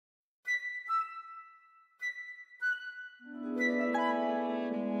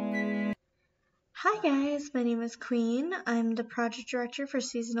Hi guys, my name is Queen. I'm the project director for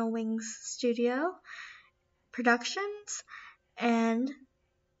Seasonal Wings Studio Productions, and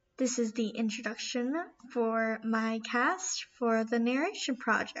this is the introduction for my cast for the narration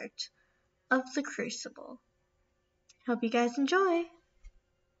project of the Crucible. Hope you guys enjoy!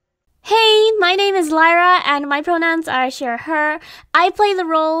 Hey, my name is Laera, and my pronouns are she, her. I play the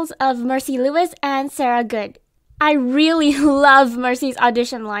roles of Mercy Lewis and Sarah Good. I really love Mercy's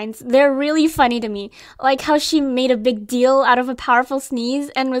audition lines. They're really funny to me. Like how she made a big deal out of a powerful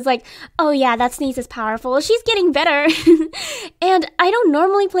sneeze and was like, oh yeah, that sneeze is powerful. She's getting better. And I don't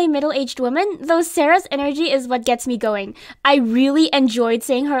normally play middle-aged women, though Sarah's energy is what gets me going. I really enjoyed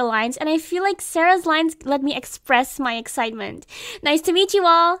saying her lines, and I feel like Sarah's lines let me express my excitement. Nice to meet you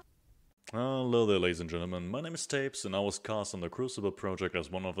all. Hello there, ladies and gentlemen. My name is Tapes, and I was cast on the Crucible project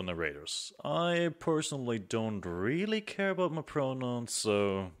as one of the narrators. I personally don't really care about my pronouns,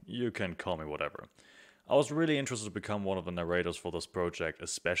 so you can call me whatever. I was really interested to become one of the narrators for this project,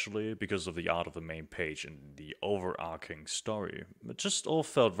 especially because of the art of the main page and the overarching story. It just all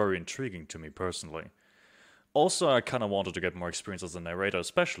felt very intriguing to me personally. Also, I kinda wanted to get more experience as a narrator,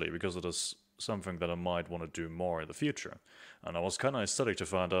 especially because it is something that I might want to do more in the future, and I was kinda ecstatic to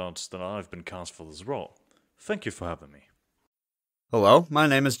find out that I've been cast for this role. Thank you for having me. Hello, my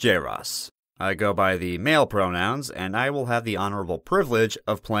name is J-Ros. I go by the male pronouns, and I will have the honorable privilege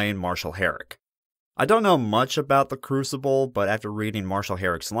of playing Marshal Hyralc. I don't know much about the Crucible, but after reading Marshal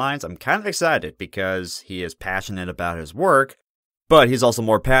Hyralc's lines, I'm kind of excited because he is passionate about his work, but he's also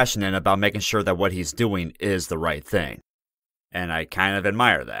more passionate about making sure that what he's doing is the right thing. And I kind of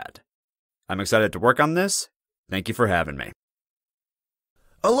admire that. I'm excited to work on this. Thank you for having me.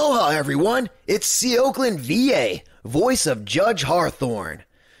 Aloha, everyone. It's C. Oakland, VA, voice of Judge Hawthorne.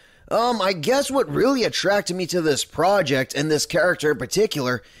 I guess what really attracted me to this project, and this character in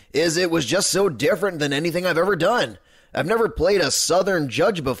particular, is it was just so different than anything I've ever done. I've never played a Southern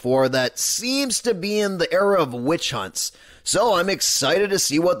judge before that seems to be in the era of witch hunts, so I'm excited to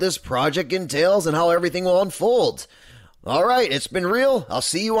see what this project entails and how everything will unfold. Alright, it's been real. I'll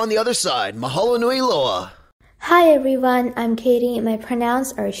see you on the other side. Mahalo nui loa. Hi everyone, I'm Kaity. My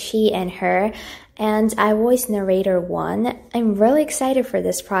pronouns are she and her, and I voice Narrator 1. I'm really excited for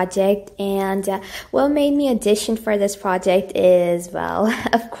this project, and what made me audition for this project is, well,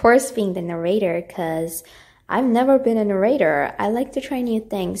 of course being the narrator, because I've never been a narrator. I like to try new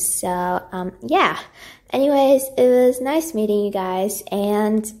things, so, yeah. Anyways, it was nice meeting you guys,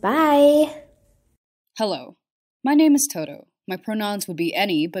 and bye! Hello. My name is Toto. My pronouns would be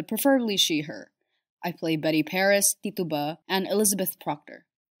any, but preferably she, her. I play Betty Parris, Tituba, and Elizabeth Proctor.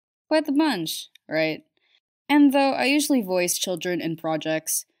 Quite the bunch, right? And though I usually voice children in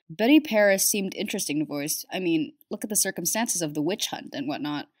projects, Betty Parris seemed interesting to voice. I mean, look at the circumstances of the witch hunt and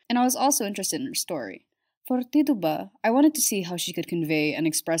whatnot. And I was also interested in her story. For Tituba, I wanted to see how she could convey and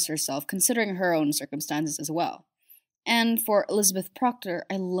express herself considering her own circumstances as well. And for Elizabeth Proctor,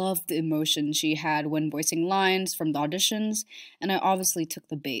 I loved the emotion she had when voicing lines from the auditions, and I obviously took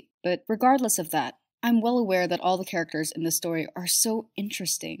the bait. But regardless of that, I'm well aware that all the characters in the story are so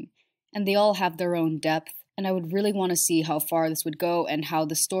interesting, and they all have their own depth, and I would really want to see how far this would go and how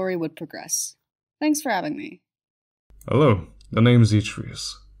the story would progress. Thanks for having me. Hello, the name's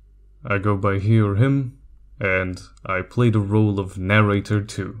Etrius. I go by he or him, and I play the role of Narrator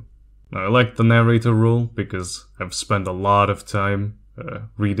 2. Now, I like the narrator role because I've spent a lot of time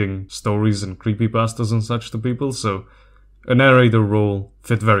reading stories and creepypastas and such to people, so a narrator role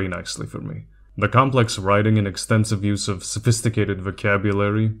fit very nicely for me. The complex writing and extensive use of sophisticated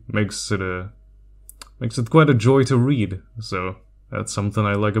vocabulary makes it quite a joy to read, so that's something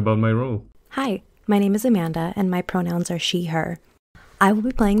I like about my role. Hi, my name is Amanda, and my pronouns are she, her. I will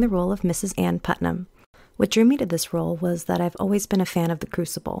be playing the role of Mrs. Ann Putnam. What drew me to this role was that I've always been a fan of the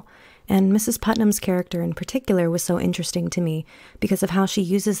Crucible, and Mrs. Putnam's character in particular was so interesting to me because of how she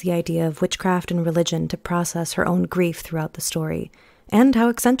uses the idea of witchcraft and religion to process her own grief throughout the story, and how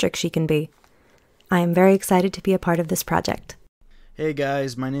eccentric she can be. I am very excited to be a part of this project. Hey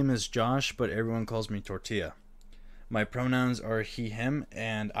guys, my name is Josh, but everyone calls me Tortilla. My pronouns are he, him,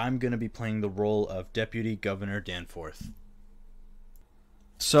 and I'm going to be playing the role of Deputy Governor Danforth.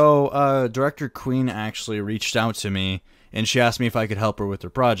 So, Director Queen actually reached out to me, and she asked me if I could help her with her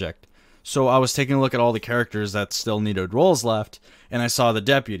project. So I was taking a look at all the characters that still needed roles left, and I saw the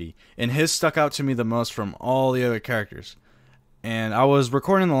deputy, and his stuck out to me the most from all the other characters. And I was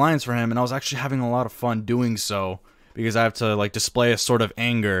recording the lines for him, and I was actually having a lot of fun doing so, because I have to, like, display a sort of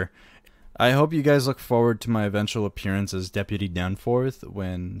anger. I hope you guys look forward to my eventual appearance as Deputy Danforth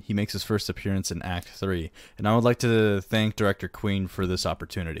when he makes his first appearance in Act 3, and I would like to thank Director Queen for this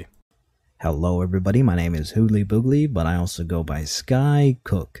opportunity. Hello everybody, my name is Hoodily Boogily, but I also go by Sky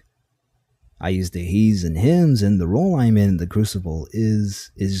Cook. I use the he's and hims, and the role I'm in the Crucible is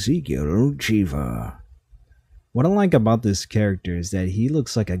Ezekiel Cheever. What I like about this character is that he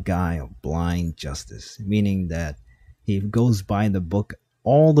looks like a guy of blind justice, meaning that he goes by the book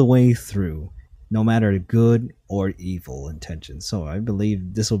all the way through, no matter good or evil intentions. So I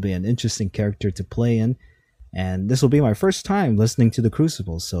believe this will be an interesting character to play in, and this will be my first time listening to the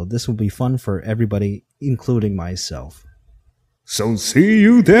Crucible, so this will be fun for everybody, including myself. So see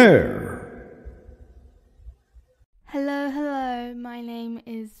you there! Hello, my name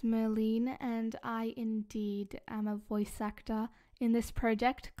is Merelyn, and I indeed am a voice actor in this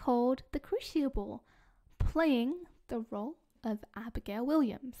project called The Crucible, playing the role of Abigail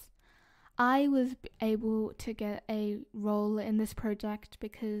Williams. I was able to get a role in this project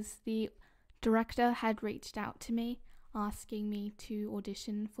because the director had reached out to me asking me to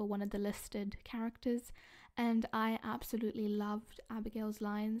audition for one of the listed characters, and I absolutely loved Abigail's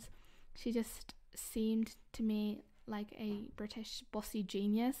lines. She just seemed to me like a British bossy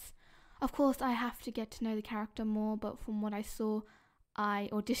genius. Of course, I have to get to know the character more, but from what I saw, I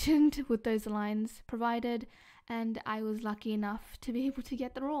auditioned with those lines provided, and I was lucky enough to be able to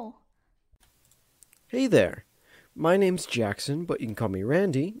get the role. Hey there, my name's Jackson, but you can call me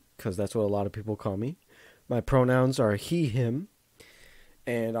Randy, because that's what a lot of people call me. My pronouns are he, him,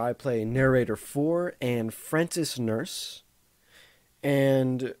 and I play Narrator 4 and Francis Nurse.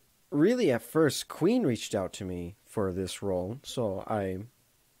 And really, at first, Queen reached out to me for this role, so I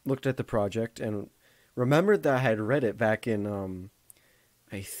looked at the project and remembered that I had read it back in,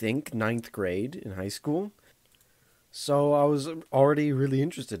 I think, 9th grade in high school. So I was already really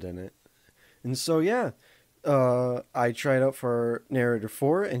interested in it. And so, yeah, I tried out for Narrator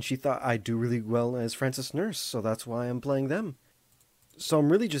 4, and she thought I'd do really well as Francis Nurse, so that's why I'm playing them. So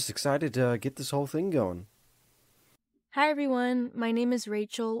I'm really just excited to get this whole thing going. Hi everyone, my name is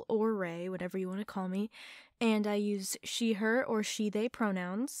Rachel, or Ray, whatever you want to call me, and I use she, her, or she, they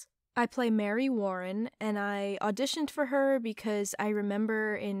pronouns. I play Mary Warren, and I auditioned for her because I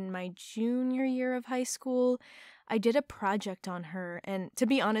remember in my junior year of high school, I did a project on her, and to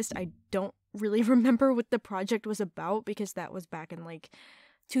be honest, I don't really remember what the project was about because that was back in like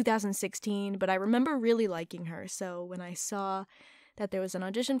 2016, but I remember really liking her, so when I saw that there was an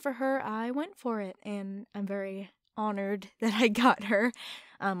audition for her, I went for it, and I'm very honored that I got her.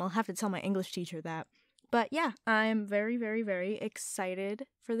 I'll have to tell my English teacher that. But yeah, I'm very, very, very excited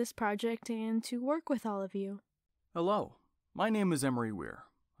for this project and to work with all of you. Hello, my name is Emery Weir.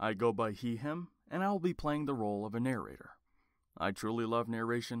 I go by he, him, and I will be playing the role of a narrator. I truly love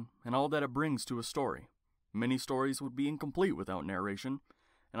narration and all that it brings to a story. Many stories would be incomplete without narration,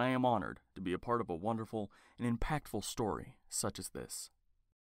 and I am honored to be a part of a wonderful and impactful story such as this.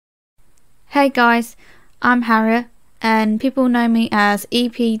 Hey guys, I'm Harriet, and people know me as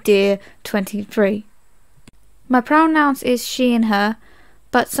EPDear23. My pronouns is she and her,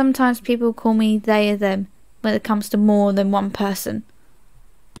 but sometimes people call me they or them when it comes to more than one person.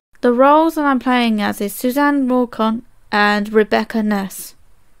 The roles that I'm playing as is Susanna Walcott and Rebecca Ness.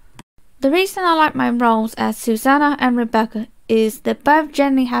 The reason I like my roles as Susanna and Rebecca is that both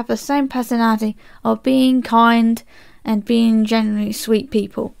generally have the same personality of being kind and being generally sweet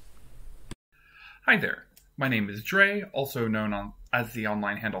people. Hi there, my name is Dre, also known as the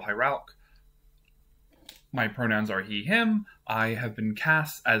online handle Hyralc. My pronouns are he, him. I have been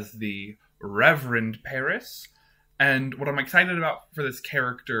cast as the Reverend Parris, and what I'm excited about for this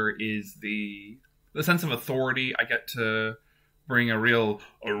character is the sense of authority. I get to bring a real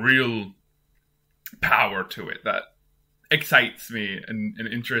power to it that excites me and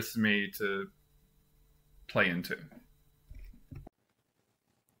interests me to play into.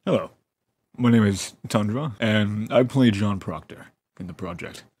 Hello, my name is Tundra, and I play John Proctor in the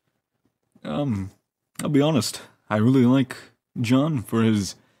project. I'll be honest, I really like John for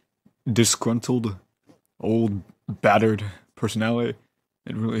his disgruntled, old, battered personality.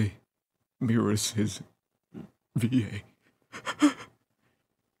 It really mirrors his VA.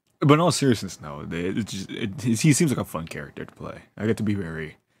 But in all seriousness, no, he seems like a fun character to play. I get to be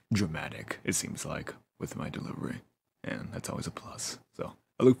very dramatic, it seems like, with my delivery, and that's always a plus. So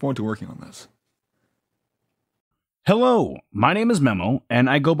I look forward to working on this. Hello, my name is Memo, and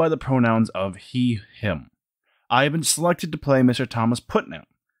I go by the pronouns of he, him. I have been selected to play Mr. Thomas Putnam,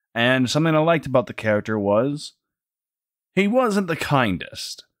 and something I liked about the character was he wasn't the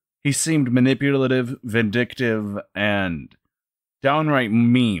kindest. He seemed manipulative, vindictive, and downright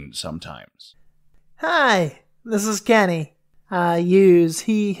mean sometimes. Hi, this is Kenny. I use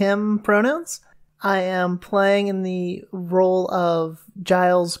he, him pronouns. I am playing in the role of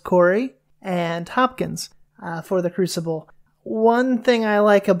Giles Corey, and Hopkins for the Crucible. One thing I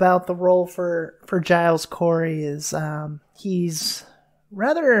like about the role for Giles Corey is he's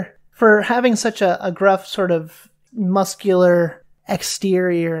rather, for having such a gruff sort of muscular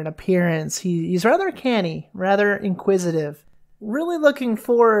exterior and appearance, he's rather canny, rather inquisitive. Really looking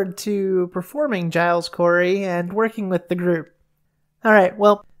forward to performing Giles Corey and working with the group. All right,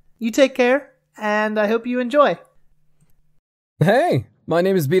 well, you take care, and I hope you enjoy. Hey, my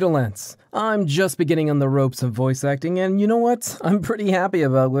name is Beetle. I'm just beginning on the ropes of voice acting, and you know what? I'm pretty happy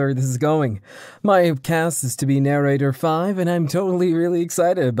about where this is going. My cast is to be Narrator 5, and I'm totally really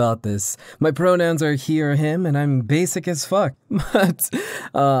excited about this. My pronouns are he or him, and I'm basic as fuck, but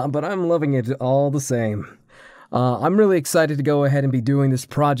I'm loving it all the same. I'm really excited to go ahead and be doing this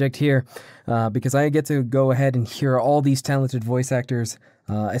project here because I get to go ahead and hear all these talented voice actors,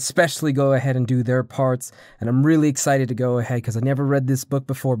 especially go ahead and do their parts. And I'm really excited to go ahead because I never read this book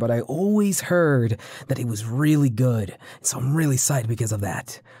before, but I always heard that it was really good. So I'm really excited because of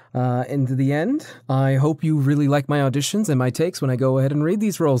that. And to the end, I hope you really like my auditions and my takes when I go ahead and read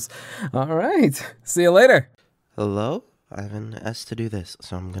these roles. All right. See you later. Hello? I have an S to do this,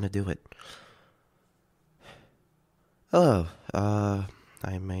 so I'm gonna do it. Hello,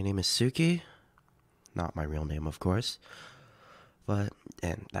 my name is Suki. Not my real name, of course.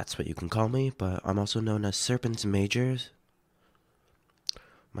 And that's what you can call me, but I'm also known as Serpens Majors.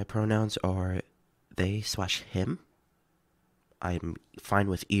 My pronouns are they/him. I'm fine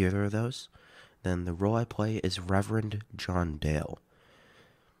with either of those. Then the role I play is Reverend John Dale.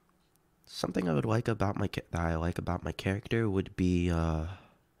 Something I like about my character would be,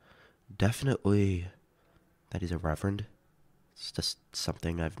 definitely that he's a reverend. It's just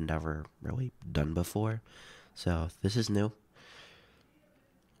something I've never really done before. So this is new.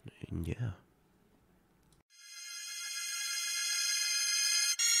 And yeah.